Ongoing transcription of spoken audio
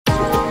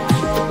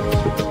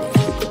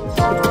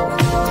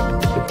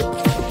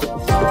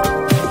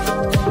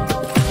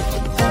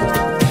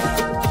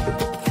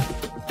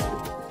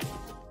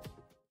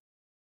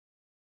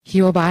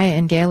Huobi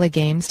and Gala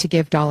Games to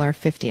give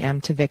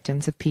 $50M to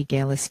victims of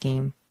pGala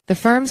scheme. The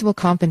firms will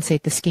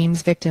compensate the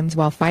scheme's victims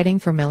while fighting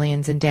for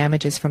millions in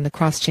damages from the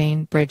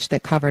cross-chain bridge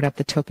that covered up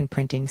the token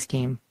printing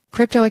scheme.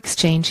 Crypto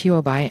exchange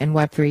Huobi and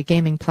Web3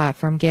 gaming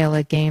platform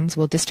Gala Games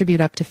will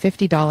distribute up to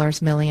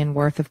 $50 million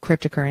worth of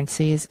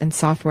cryptocurrencies and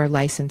software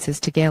licenses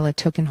to Gala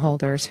token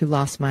holders who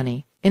lost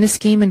money in a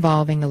scheme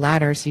involving the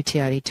latter's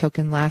utility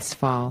token last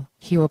fall,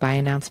 Huobi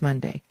announced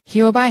Monday.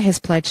 Huobi has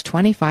pledged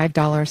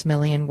 $25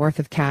 million worth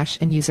of cash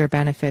and user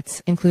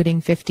benefits,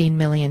 including $15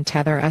 million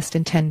Tether-USD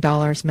and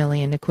 $10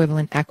 million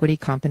equivalent equity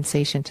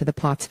compensation to the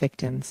plot's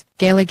victims.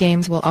 Gala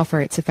Games will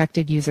offer its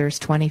affected users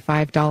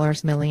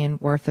 $25 million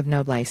worth of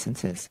node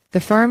licenses. The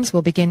firms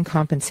will begin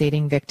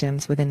compensating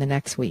victims within the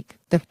next week.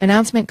 The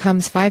announcement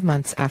comes 5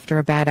 months after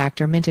a bad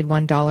actor minted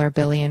 $1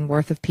 billion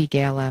worth of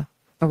pGala,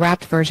 a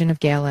wrapped version of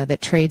Gala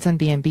that trades on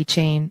BNB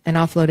Chain, and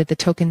offloaded the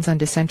tokens on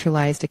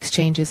decentralized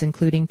exchanges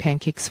including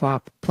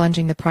PancakeSwap,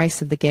 plunging the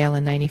price of the Gala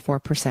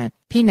 94%.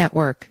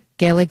 PNetwork,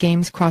 Gala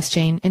Games'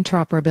 cross-chain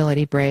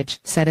interoperability bridge,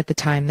 said at the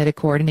time that it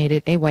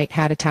coordinated a white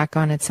hat attack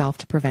on itself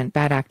to prevent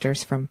bad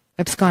actors from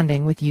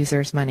absconding with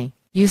users' money.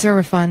 User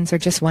refunds are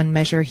just one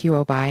measure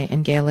Huobi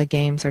and Gala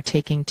Games are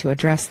taking to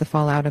address the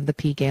fallout of the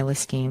pGala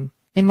scheme.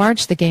 In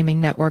March, the gaming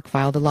network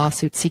filed a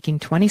lawsuit seeking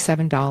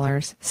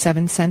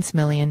 $27.07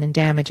 million in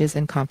damages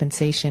and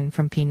compensation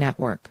from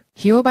PNetwork.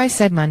 Huobi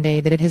said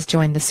Monday that it has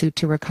joined the suit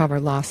to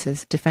recover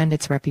losses, defend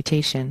its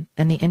reputation,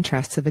 and the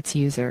interests of its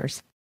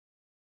users.